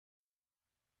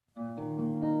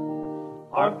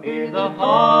Hark, hear the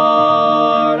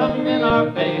heart of men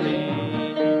are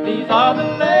failing. These are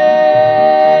the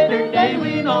later days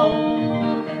we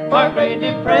know. For great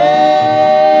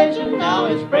depression now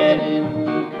is spreading.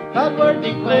 God's word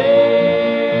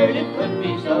declared it could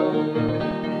be so.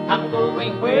 I'm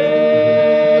going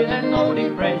where there's no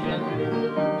depression,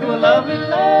 to a lovely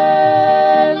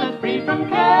land that's free from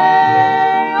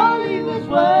care. I'll leave this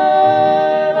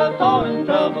world of toil and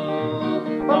trouble,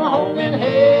 from a home in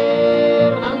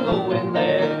heaven I'm going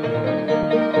there.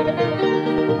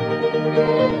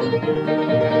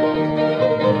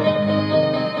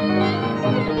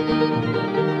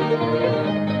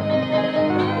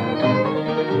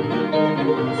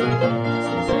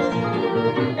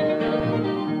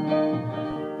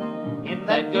 In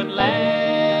that good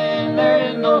land there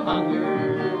is no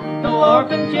hunger, no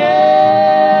orphan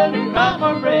children cry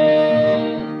for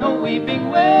bread, no weeping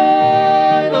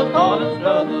widows toil and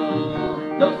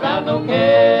struggle, no sound, no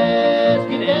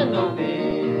casket and no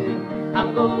bed.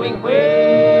 I'm going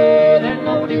where there's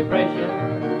no depression,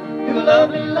 to a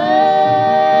lovely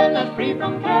land that's free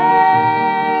from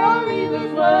care. I'll leave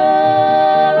this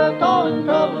world of toil and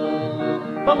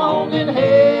trouble, from a home in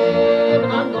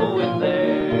heaven I'm going there.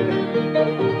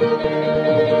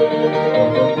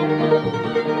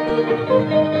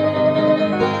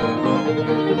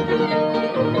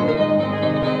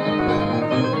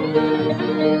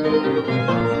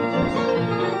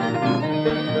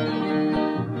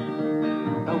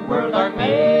 The world dark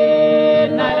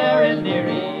midnight hour is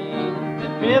nearing, the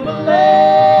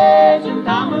tribulation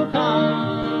time will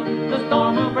come, the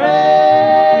storm will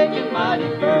break in mighty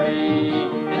fury,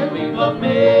 and we will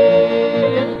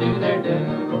millions to their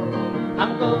doom.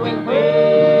 I'm going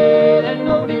where there's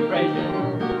no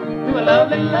depression, to a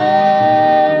lovely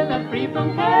land that's free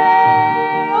from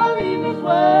care. I'll leave this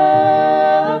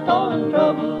world of toil and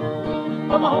trouble,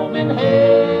 from a home in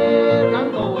heaven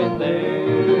I'm going there.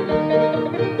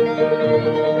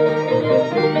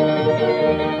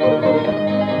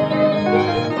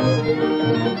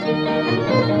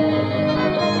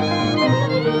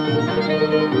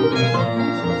 Thank you.